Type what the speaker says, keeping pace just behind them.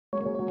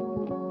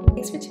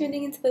Thanks for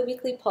tuning into the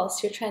Weekly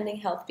Pulse, your trending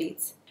health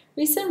beats.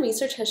 Recent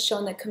research has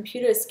shown that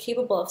computers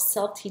capable of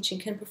self-teaching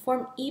can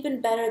perform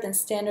even better than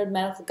standard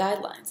medical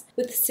guidelines,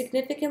 with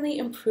significantly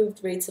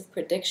improved rates of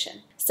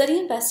prediction. Study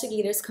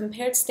investigators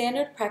compared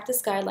standard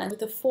practice guidelines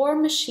with a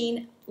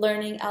four-machine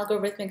learning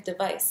algorithmic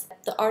device.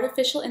 The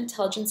artificial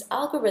intelligence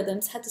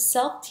algorithms had to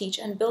self-teach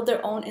and build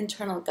their own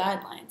internal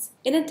guidelines.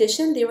 In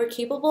addition, they were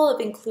capable of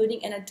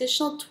including an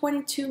additional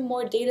 22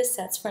 more data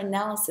sets for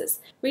analysis.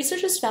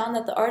 Researchers found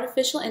that the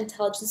artificial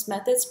intelligence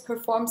methods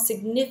performed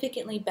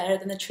significantly better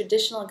than the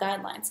traditional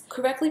guidelines,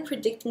 correctly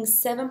predicting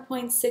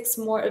 7.6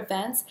 more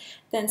events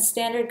than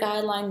standard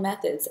guideline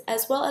methods,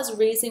 as well as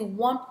raising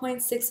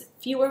 1.6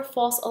 fewer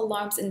false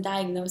alarms in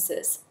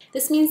diagnosis.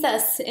 This means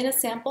that in a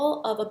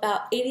sample of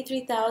about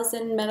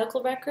 83,000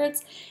 medical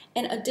records,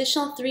 an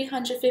additional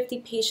 350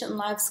 patient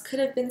lives could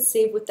have been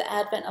saved with the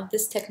advent of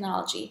this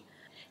technology.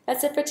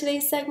 That's it for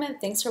today's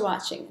segment. Thanks for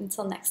watching.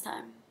 Until next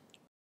time.